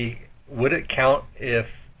as would it count if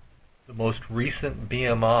the most recent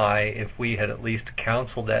BMI, if we had at least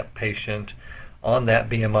counseled that patient on that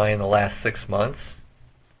BMI in the last 6 months,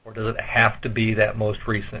 or does it have to be that most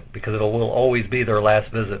recent? Because it will always be their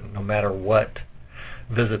last visit, no matter what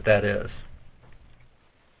visit that is.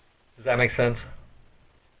 Does that make sense?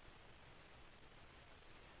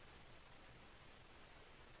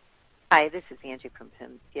 Hi, this is Angie from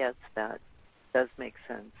PIMS. Yes, that does make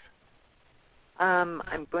sense. I'm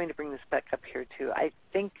going to bring this back up here too. I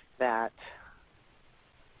think that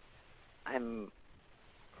I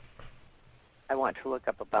want to look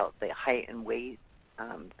up about the height and weight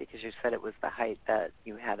because you said it was the height that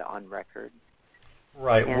you had on record.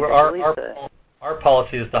 Right. Our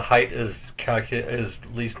policy is the height is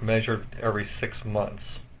at least measured every 6 months.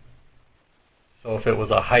 So if it was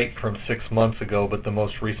a height from 6 months ago, but the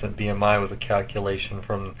most recent BMI was a calculation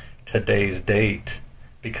from today's date,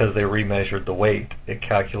 because they remeasured the weight, it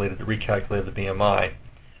recalculated the BMI.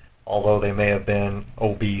 Although they may have been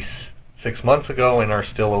obese 6 months ago and are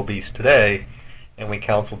still obese today, and we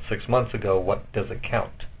counseled 6 months ago, what does it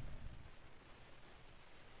count?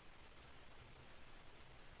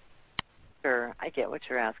 I get what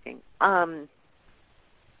you're asking. Thought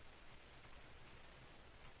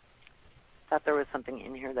there was something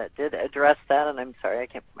in here that did address that, and I'm sorry I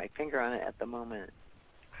can't put my finger on it at the moment.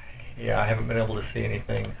 Yeah, I haven't been able to see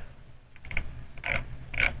anything.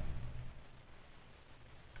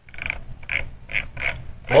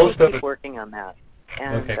 Most of it working on that,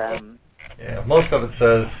 and okay. Yeah, most of it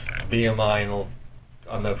says BMI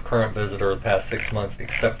on the current visitor the past 6 months,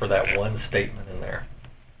 except for that one statement in there.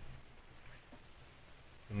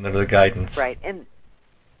 And the guidance. Right, and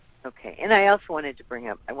okay, and I also wanted to bring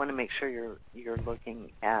up, I want to make sure you're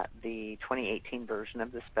looking at the 2018 version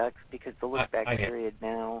of the specs, because the look-back period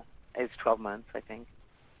now is 12 months, I think.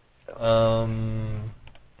 So.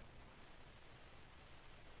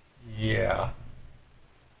 Yeah.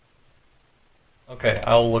 Okay,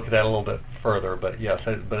 I'll look at that a little bit further, but yes,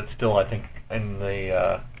 but it's still, I think, in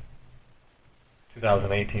the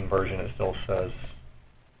 2018 version, it still says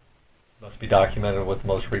must be documented with the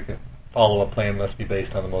most recent follow-up plan must be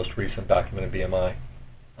based on the most recent documented BMI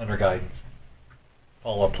under guidance.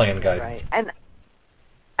 Follow-up plan guidance. Right, and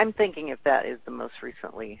I'm thinking if that is the most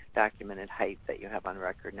recently documented height that you have on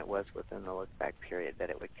record, and it was within the look-back period, that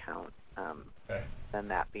it would count. Okay. Then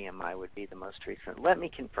that BMI would be the most recent. Let me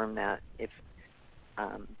confirm that if.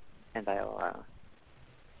 And I'll,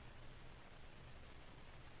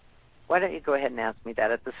 why don't you go ahead and ask me that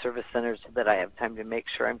at the service center so that I have time to make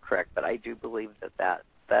sure I'm correct, but I do believe that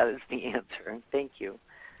is the answer. Thank you.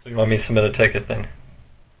 So you want me to submit a ticket then?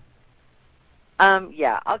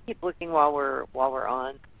 Yeah, I'll keep looking while we're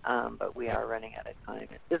on, but we are running out of time.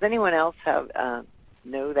 Does anyone else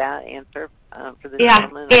know that answer for this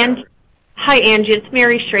gentleman? And hi, Angie. It's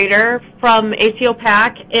Mary Schrader from ACO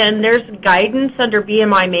PAC, and there's guidance under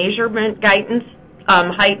BMI measurement guidance,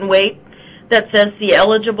 height and weight, that says the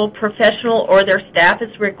eligible professional or their staff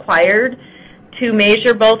is required to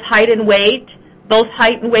measure both height and weight. Both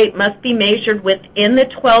height and weight must be measured within the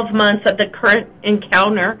 12 months of the current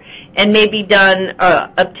encounter and may be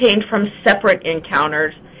obtained from separate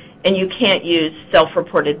encounters, and you can't use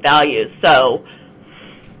self-reported values. So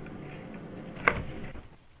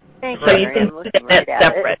you can put that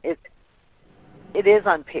separate. It is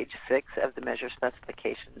on page 6 of the measure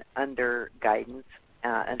specification under guidance,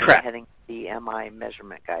 under the heading BMI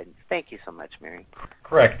measurement guidance. Thank you so much, Mary.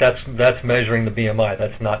 Correct. That's measuring the BMI.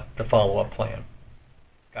 That's not the follow-up plan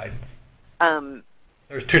guidance.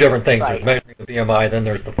 There's two different things. Right. There's measuring the BMI, then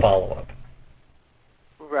there's the follow-up.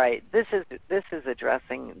 Right. This is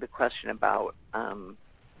addressing the question about.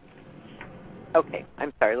 Okay,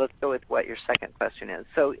 I'm sorry. Let's go with what your second question is.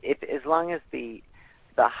 So, as long as the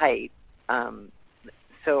height,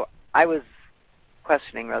 so I was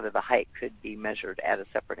questioning whether the height could be measured at a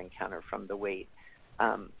separate encounter from the weight,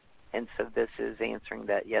 and so this is answering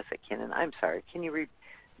that yes, it can. And I'm sorry. Can you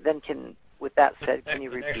with that said, can you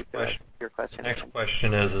repeat your question? The next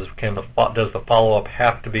question is does the follow-up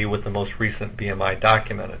have to be with the most recent BMI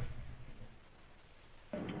documented?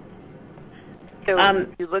 So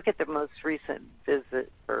you look at the most recent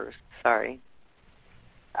visit first. Sorry,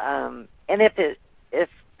 and if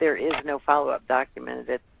there is no follow-up documented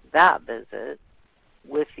at that visit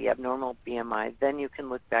with the abnormal BMI, then you can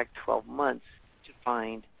look back 12 months to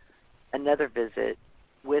find another visit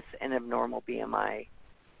with an abnormal BMI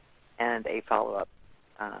and a follow-up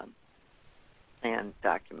and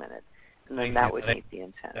documented, and then that would meet the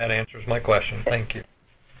intent. That answers my question. Thank you.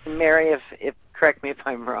 And Mary, if correct me if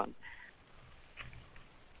I'm wrong.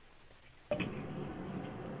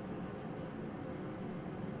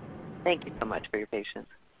 Thank you so much for your patience.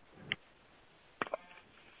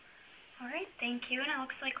 All right, thank you. And it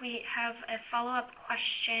looks like we have a follow-up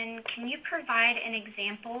question. Can you provide an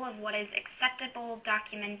example of what is acceptable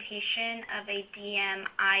documentation of a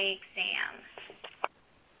DMI exam?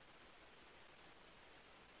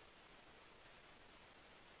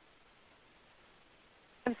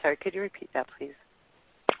 I'm sorry, could you repeat that, please?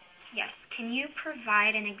 Yes. Can you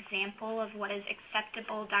provide an example of what is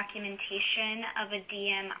acceptable documentation of a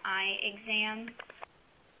DMI exam?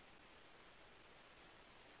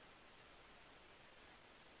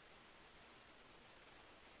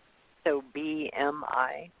 So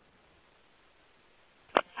BMI?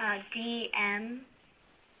 DM.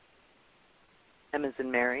 M as in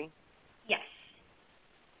Mary? Yes.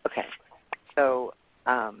 Okay. So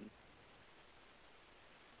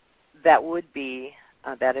that would be,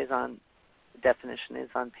 that is on, the definition is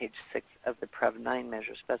on page 6 of the Prev 9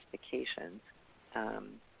 measure specifications.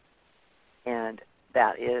 And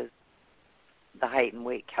that is the height and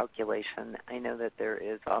weight calculation. I know that there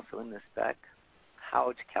is also in the spec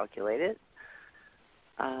how to calculate it.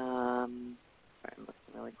 I'm looking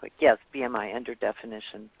really quick. Yes, BMI under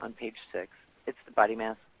definition on page 6. it's the body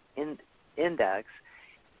mass index,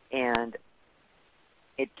 and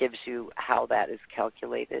it gives you how that is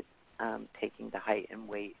calculated, taking the height and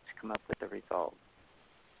weight to come up with the result.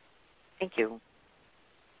 Thank you.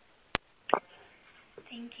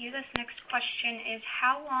 Thank you. This next question is,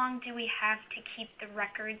 how long do we have to keep the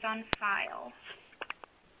records on file?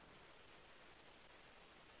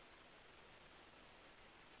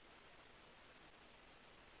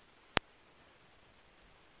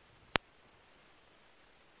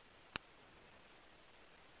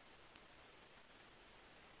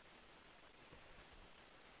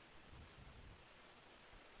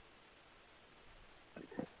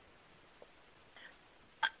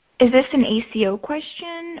 Is this an ACO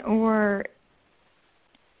question, or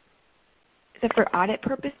is it for audit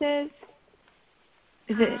purposes?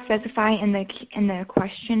 Does it specify in the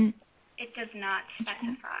question? It does not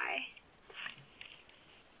specify.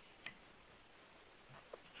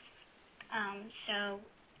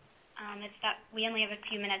 If that, we only have a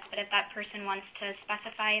few minutes, but if that person wants to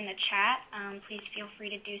specify in the chat, please feel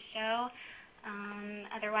free to do so.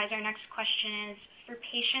 Otherwise, our next question is, for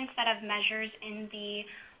patients that have measures in the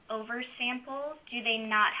oversample, do they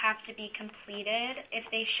not have to be completed? If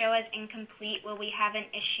they show as incomplete, will we have an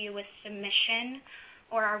issue with submission,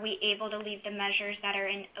 or are we able to leave the measures that are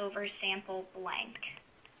in oversample blank?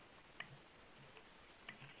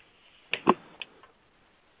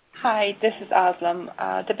 Hi, this is Aslam.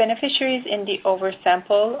 The beneficiaries in the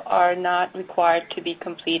oversample are not required to be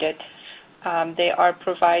completed. They are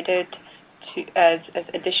provided as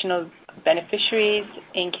additional beneficiaries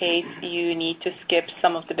in case you need to skip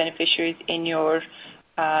some of the beneficiaries in your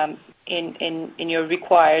in your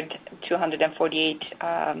required 248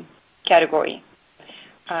 category.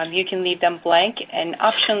 You can leave them blank, and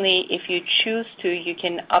optionally, if you choose to, you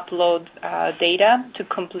can upload data to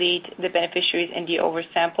complete the beneficiaries in the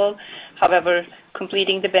oversample. However,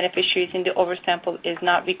 completing the beneficiaries in the oversample is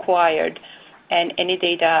not required, and any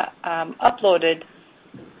data uploaded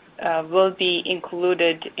will be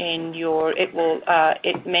included in your.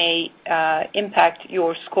 It may impact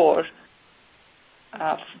your score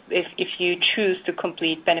if you choose to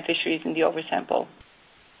complete beneficiaries in the oversample.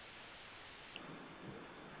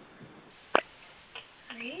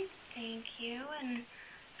 Great, thank you. And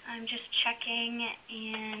I'm just checking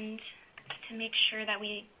and to make sure that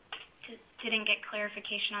we didn't get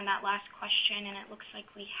clarification on that last question, and it looks like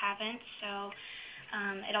we haven't. So.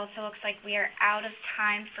 It also looks like we are out of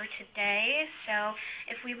time for today. So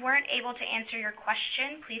if we weren't able to answer your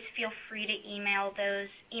question, please feel free to email those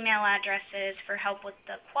email addresses for help with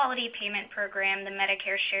the Quality Payment Program, the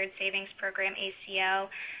Medicare Shared Savings Program, ACO,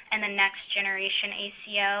 and the Next Generation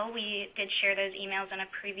ACO. We did share those emails on a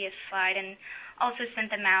previous slide and also sent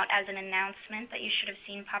them out as an announcement that you should have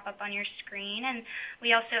seen pop up on your screen. And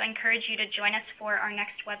we also encourage you to join us for our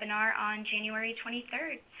next webinar on January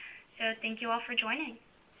 23rd. So thank you all for joining.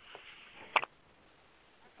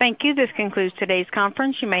 Thank you. This concludes today's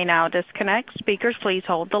conference. You may now disconnect. Speakers, please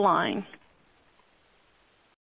hold the line.